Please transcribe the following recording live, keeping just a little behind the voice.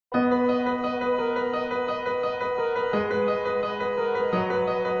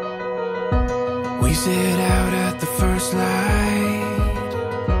We set out at the first light.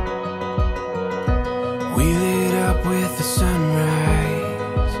 We lit up with the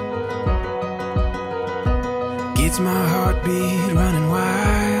sunrise. Gets my heartbeat running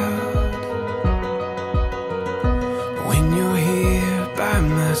wild when you're here by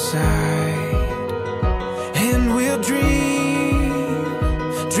my side. And we'll dream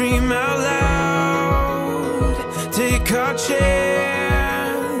out loud. Take our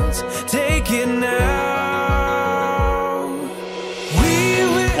chance, take it now.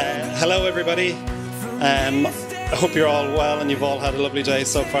 Hello everybody, I hope you're all well and you've all had a lovely day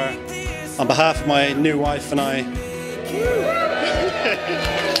so far. On behalf of my new wife and I,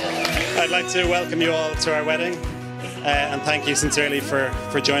 I'd like to welcome you all to our wedding and thank you sincerely for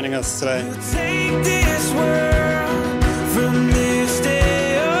joining us today. Take this world from this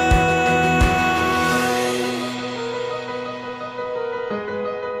day on.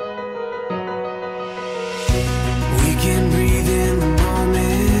 We can breathe in the moment.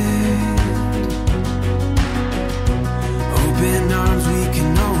 Open arms, we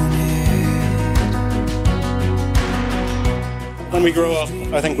can own it. When we grow up,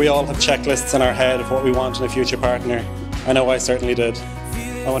 I think we all have checklists in our head of what we want in a future partner. I know I certainly did.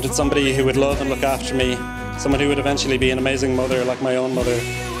 I wanted somebody who would love and look after me, someone who would eventually be an amazing mother like my own mother,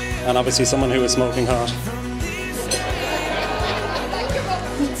 and obviously someone who was smoking hot.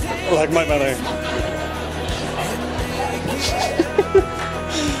 Like my mother.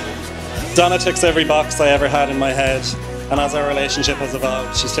 Donna ticks every box I ever had in my head, and as our relationship has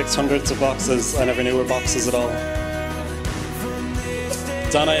evolved, she ticks hundreds of boxes I never knew were boxes at all.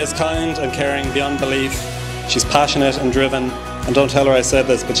 Donna is kind and caring beyond belief. She's passionate and driven, and don't tell her I said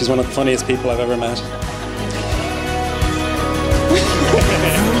this, but she's one of the funniest people I've ever met.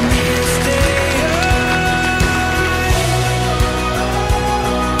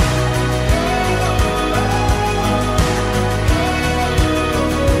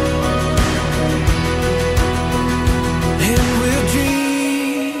 And we'll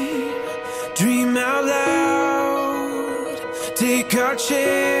dream out loud. Take our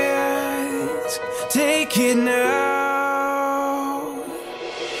chance, take it now.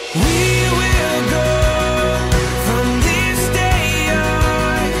 We will go from this day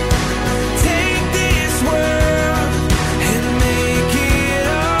on. Take this world and make it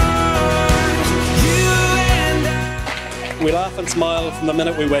ours. You and I. We laugh and smile from the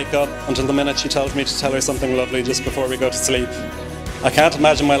minute we wake up until the minute she tells me to tell her something lovely just before we go to sleep. I can't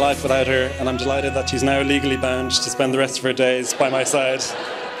imagine my life without her, and I'm delighted that she's now legally bound to spend the rest of her days by my side.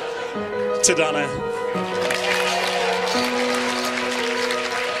 To Donna.